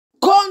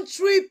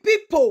country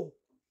people,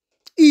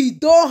 it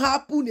don't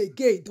happen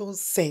again, it don't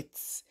set.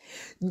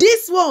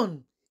 This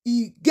one,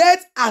 e get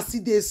as e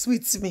dey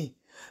sweet me.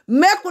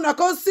 Make una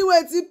come see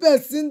wetin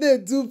person dey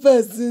do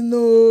person,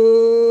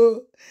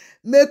 no.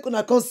 Make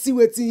una come see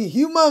wetin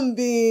human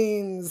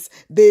beings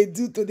they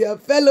do to their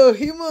fellow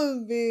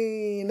human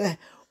being.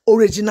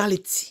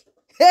 Originality.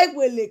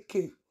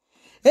 Eweleke.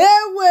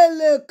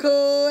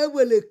 Eweleke.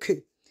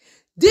 Eweleke.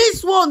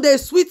 This one they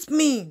sweet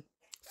me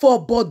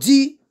for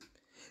body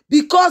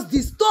because the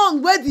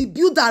stone where the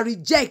builder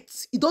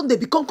rejects, it don't they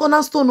become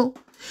cornerstone. No?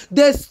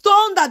 The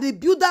stone that the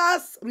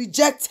builders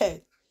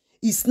rejected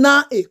is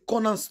now a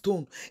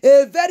cornerstone,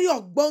 a very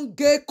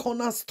ogbonge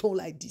cornerstone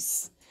like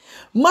this.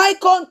 My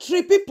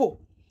country people,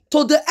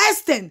 to the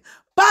extent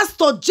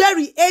Pastor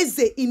Jerry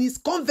Eze in his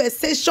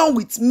conversation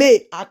with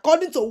May,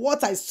 according to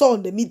what I saw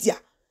on the media,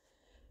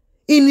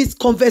 in his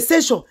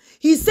conversation,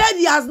 he said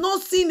he has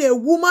not seen a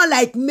woman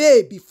like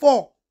May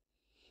before.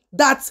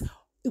 That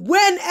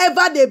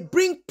whenever they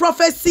bring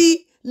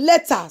prophecy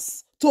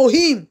letters to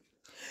him,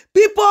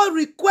 people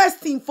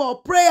requesting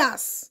for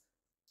prayers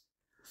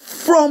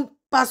from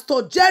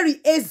Pastor Jerry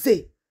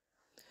Eze,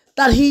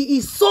 that he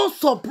is so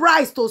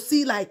surprised to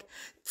see like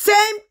 10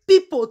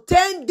 people,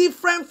 10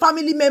 different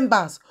family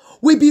members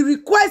will be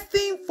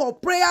requesting for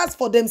prayers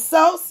for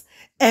themselves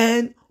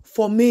and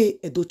for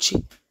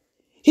MAYYULEDOCHIE.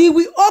 He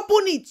will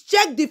open it,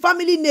 check the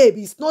family name.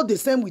 It's not the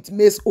same with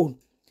May's own.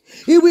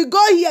 He will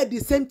go here the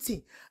same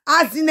thing.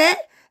 As in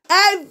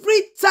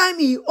every time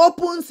he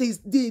opens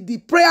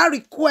the prayer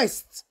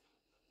request,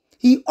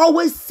 he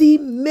always see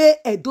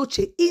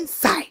MAYYULEDOCHIE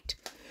inside.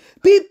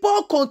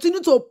 People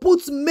continue to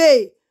put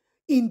May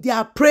in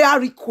their prayer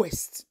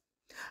request,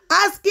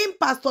 asking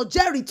Pastor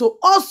Jerry to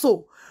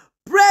also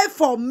pray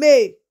for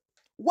May,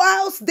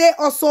 whilst they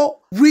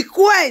also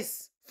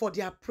request for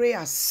their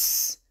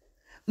prayers.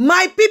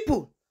 My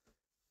people,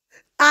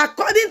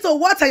 according to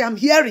what I am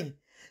hearing,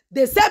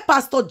 they say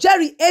Pastor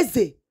Jerry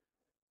Eze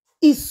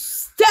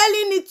is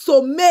telling it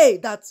to May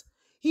that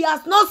he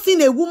has not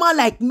seen a woman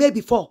like May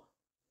before.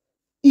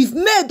 If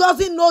May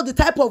doesn't know the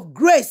type of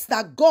grace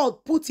that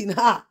God put in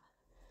her,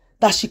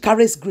 that she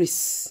carries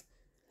grace,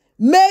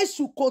 May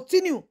should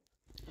continue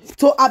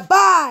to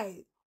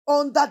abide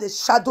under the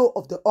shadow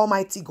of the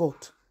Almighty God.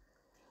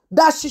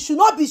 That she should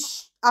not be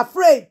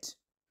afraid.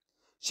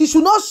 She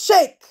should not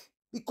shake.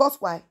 Because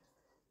why?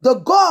 The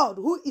God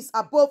who is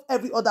above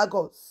every other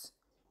God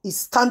is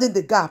standing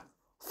the gap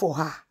for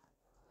her.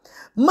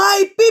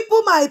 My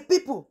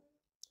people,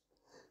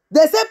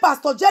 they say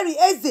Pastor Jerry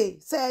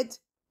Eze said,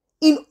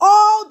 in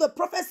all the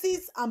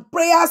prophecies and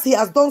prayers he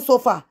has done so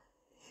far,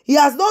 he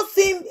has not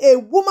seen a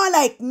woman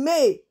like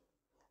May.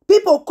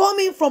 People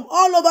coming from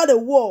all over the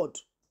world,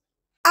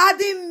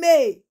 adding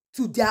May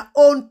to their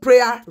own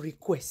prayer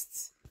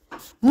requests.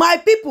 My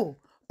people,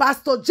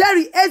 Pastor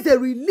Jerry Eze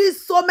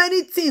released so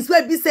many things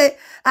where he say,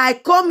 I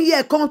come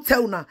here, come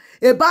tell now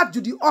about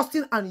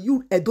JudyAustin and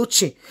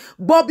MAYYULEDOCHIE.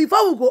 But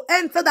before we go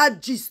enter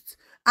that gist,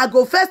 I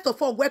go first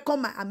of all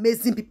welcome my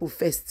amazing people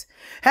first.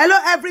 Hello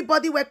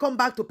everybody, welcome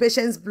back to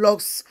Patience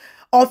Vlogs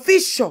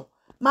Official.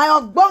 My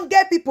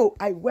ogbonge people,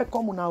 I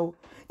welcome you now.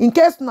 In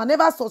case you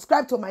never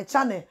subscribe to my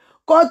channel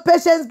called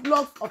Patience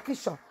Vlogs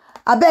Official,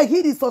 I beg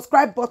hit the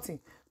subscribe button,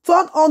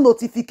 turn on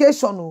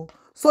notification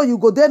so you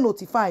go there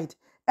notified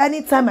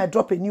anytime I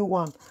drop a new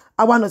one.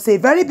 I want to say a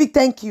very big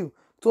thank you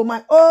to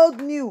my old,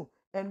 new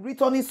and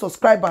returning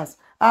subscribers.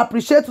 I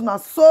appreciate you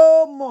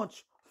so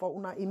much for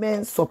your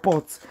immense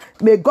support.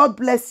 May God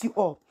bless you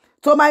all.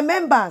 To my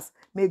members,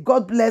 may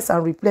God bless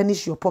and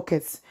replenish your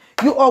pockets.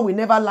 You all will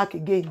never lack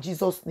again in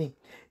Jesus' name.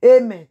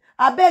 Amen.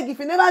 I beg, if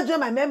you never join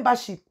my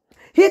membership,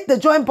 hit the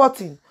join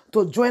button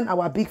to join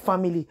our big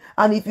family.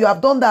 And if you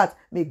have done that,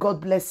 may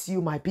God bless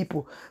you, my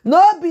people.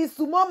 No be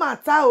sumo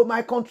matter,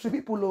 my country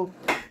people.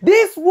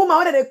 This woman,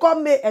 when they call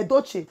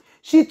MAYYULEDOCHIE,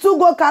 she too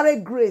go carry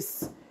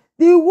grace.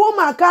 The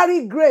woman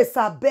carry grace,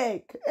 I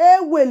beg.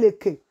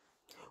 Eweleke.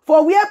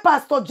 For where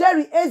Pastor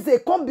Jerry Eze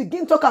come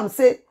begin talk and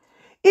say,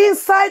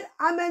 inside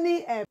how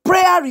many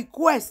prayer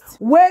requests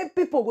where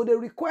people go they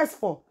request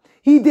for,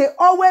 they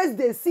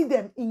always see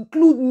them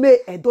include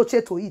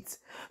MAYYULEDOCHIE to it.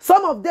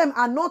 Some of them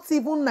are not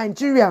even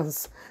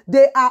Nigerians.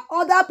 They are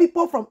other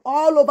people from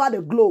all over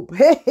the globe.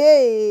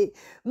 Hey,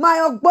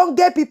 my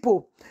ogbonge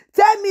people.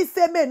 Tell me,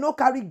 say May no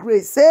carry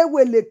grace. Say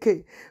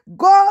weleke.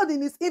 God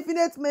in his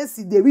infinite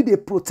mercy, they really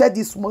protect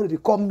this woman they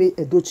call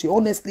MAYYULEDOCHIE,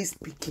 honestly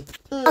speaking.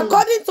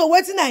 According to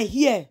what I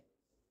hear,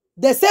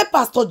 they say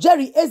Pastor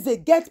Jerry Eze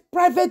get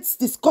private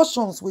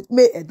discussions with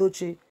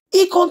MAYYULEDOCHIE.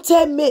 He can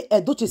tell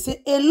MAYYULEDOCHIE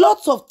say a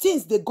lot of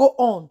things they go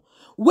on.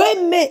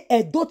 When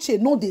MAYYULEDOCHIE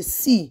know they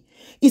see.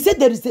 He said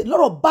there is a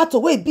lot of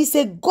battle where he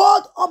say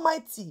God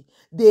Almighty,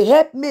 they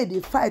help May they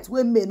fight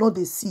when May not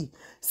they see.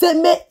 Say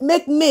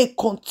make May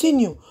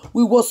continue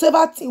with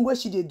whatever thing where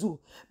she they do.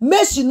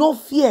 May she no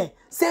fear.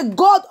 Say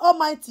God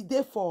Almighty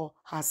there for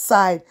her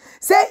side.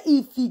 Say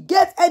if he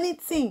get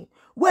anything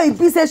where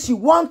he say she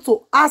want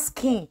to ask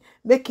him,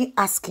 make him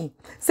asking.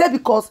 Say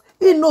because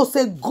he knows,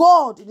 say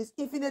God in his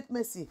infinite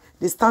mercy,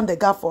 they stand the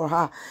gap for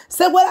her.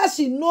 Say whether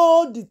she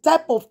know the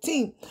type of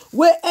thing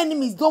where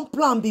enemies don't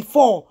plan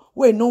before,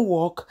 where no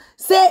work.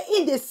 Say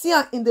in the see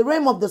in the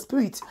realm of the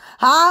spirit,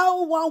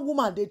 how one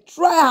woman they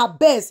try her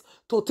best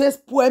to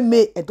taste poor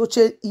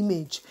May-Edochie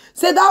image.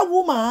 Say that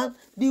woman,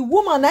 the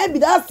woman I be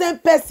that same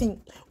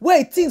person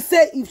where think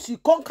say if she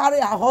can't carry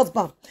her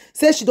husband,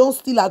 say she don't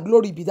steal her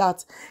glory be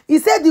that. He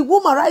said the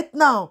woman right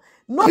now,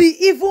 not be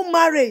evil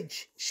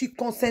marriage, she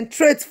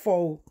concentrates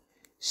for.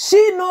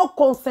 She no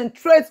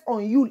concentrates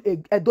on you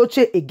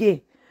Edochie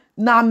again.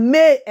 Na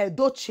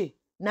May-Edochie,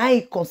 now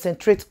he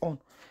concentrates on.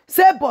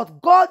 Say, but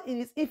God in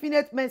his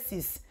infinite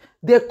mercies,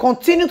 they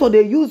continue to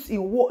they use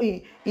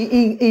in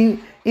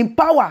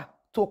power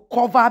to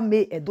cover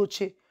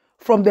May-Edochie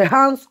from the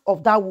hands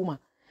of that woman.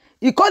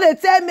 He called they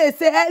tell me,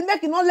 say, hey,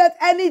 make not let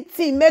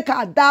anything make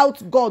her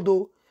doubt God,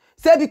 though.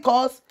 Say,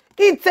 because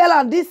he tell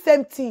her this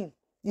same thing,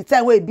 the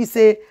time where he be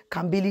say,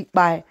 can be leaked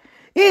by.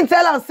 He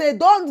tell her, say,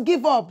 don't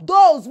give up.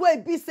 Those where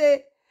he be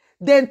say,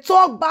 then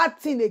talk bad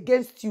thing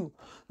against you.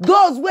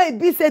 Those where he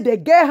be say, they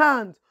get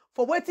hand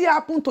for what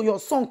happened to your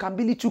son,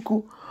 Kambili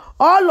Chuku.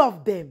 All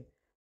of them,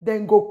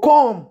 then go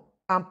come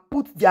and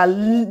put their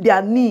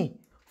knee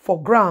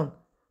for ground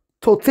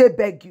to take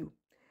beg you.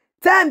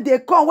 Time they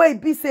come where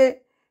it be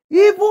say,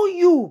 even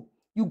you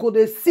go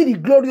to see the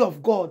glory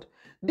of God.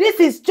 This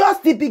is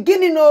just the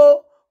beginning,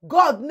 oh.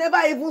 God never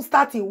even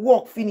starting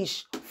work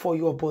finish for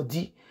your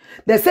body.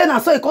 They say, now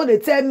so he come, they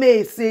tell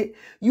me, say,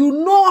 you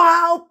know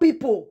how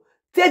people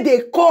say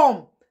they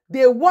come,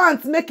 they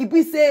want make it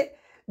be say,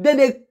 then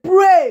they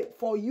pray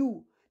for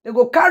you. They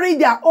go carry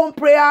their own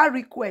prayer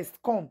request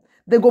come.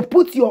 They go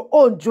put your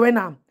own join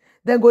them.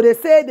 Then go they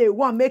say they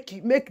want make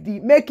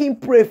him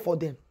pray for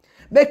them.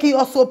 Make him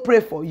also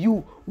pray for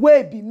you.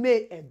 Where be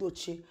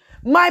May-Edochie.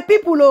 My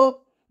people,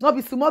 oh, not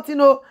be smart,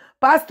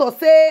 pastor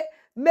say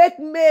make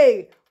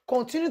May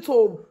continue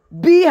to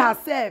be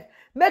herself.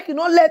 Make you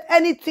not let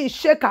anything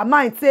shake her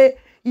mind. Say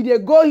if they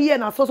go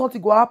here and so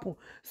something go happen.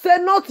 Say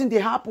nothing they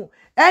happen.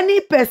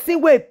 Any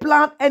person will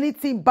plan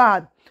anything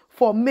bad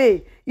for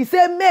May, he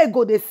said May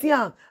go they see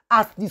am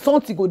as the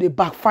something go they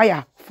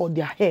backfire for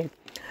their head.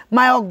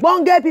 My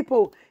ogbonge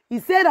people, he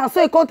said and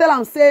so he can't tell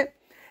am say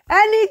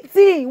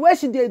anything where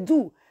should they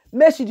do,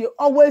 make should they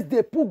always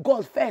they put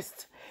God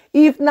first.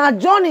 If na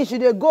journey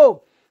should they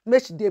go,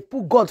 make should they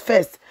put God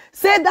first.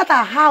 Say that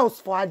a house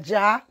for a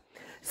jar.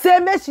 Say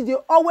make should they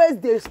always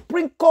they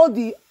sprinkle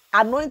the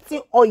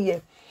anointing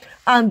oil,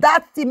 and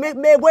that thing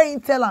make when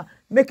tell am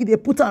make it they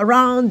put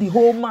around the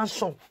whole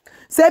mansion.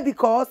 Say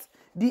because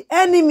the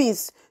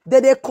enemies,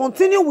 they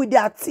continue with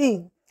their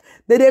thing,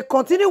 they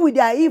continue with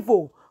their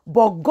evil,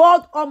 but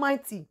God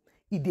Almighty,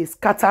 they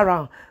scatter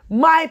around.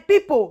 My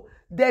people,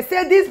 they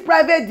say this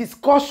private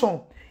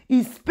discussion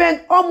is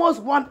spent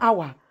almost 1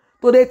 hour.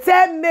 So they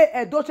tell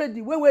May-Edochie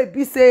the way we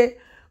be say,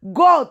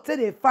 God say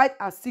they fight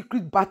as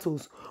secret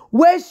battles,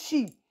 where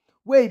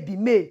it be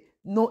May,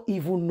 no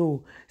even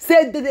know.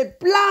 Say they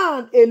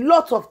plan a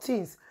lot of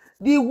things.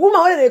 The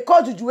woman when they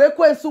call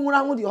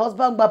JudyAustin, the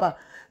husband Baba,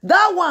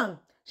 that one,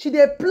 she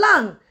dey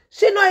plan.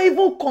 She not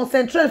even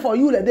concentrate for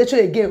you like they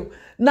again.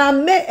 Now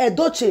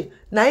May-Edochie,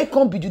 now he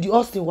come be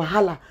JudyAustin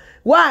wahala.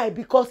 Why?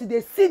 Because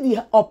they see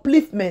the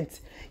upliftment,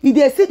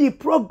 they see the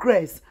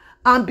progress,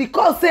 and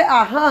because say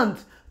her hand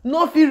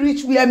no fit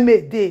reach where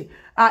May dey,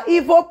 her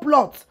evil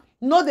plot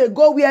no they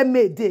go where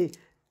May dey.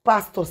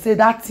 Pastor say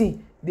that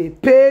thing they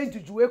pay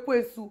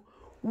JudyAustin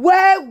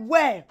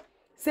well.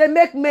 Say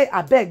make May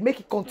abeg make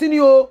it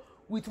continue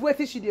with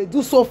what she dey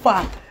do so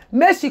far.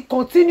 May she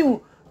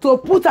continue to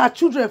put her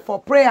children for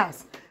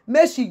prayers.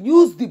 May she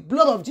use the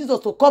blood of Jesus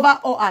to cover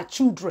all her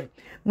children.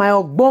 My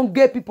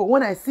ogbonge people,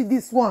 when I see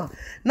this one,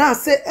 now I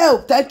say,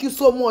 oh, thank you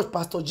so much,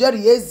 Pastor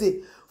Jerry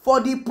Eze,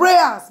 for the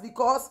prayers,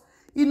 because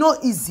it's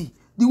not easy.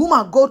 The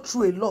woman go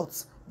through a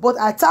lot. But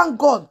I thank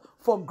God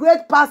for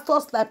great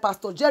pastors like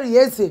Pastor Jerry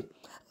Eze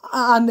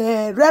and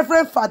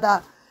Reverend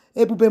Father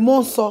Ebube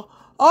Monso.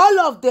 All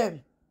of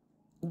them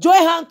join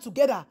hands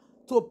together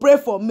to pray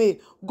for May.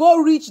 Go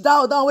reach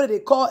down where they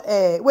call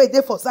wait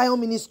there for Zion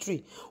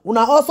Ministry.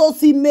 Una also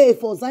see May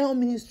for Zion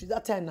Ministry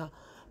that time now.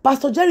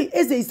 Pastor Jerry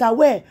Eze is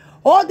aware.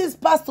 All these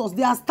pastors,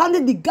 they are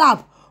standing the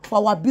gap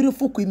for our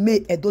beautiful Queen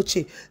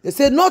May-Edochie. They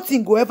say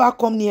nothing will ever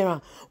come near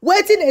her.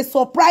 Waiting a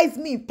surprise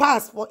me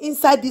pass for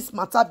inside this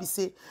matter be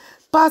say.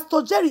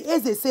 Pastor Jerry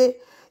Eze say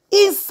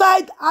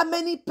inside how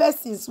many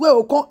persons where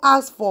we can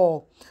ask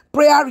for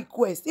prayer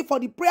request. If for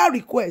the prayer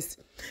request,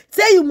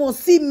 say you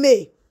must see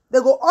May. They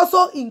go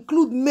also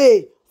include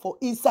May for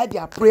inside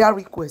their prayer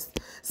request.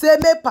 Say,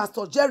 may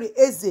Pastor Jerry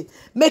Eze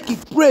make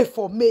it pray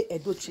for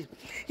May-Edochie.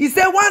 He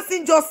said, one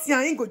thing just see,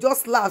 and he go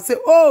just laugh. Say,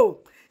 oh,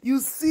 you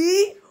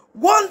see,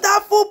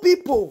 wonderful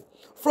people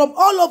from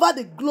all over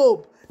the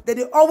globe, that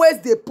they always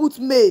they put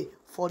May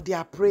for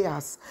their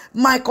prayers.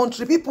 My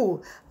country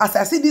people, as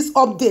I see this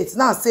update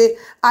now, say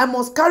I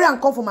must carry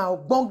and come for my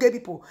ogbonge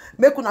people.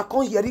 Make una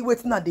come hear it,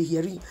 waiting at the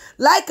hearing.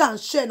 Like and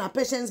share na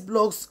Patience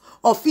Blogs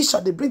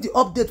official. They bring the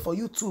update for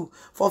you too.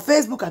 For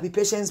Facebook, I be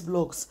Patience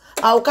Blogs.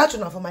 I will catch you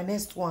now for my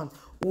next one.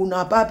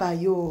 Una bye bye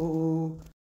yo.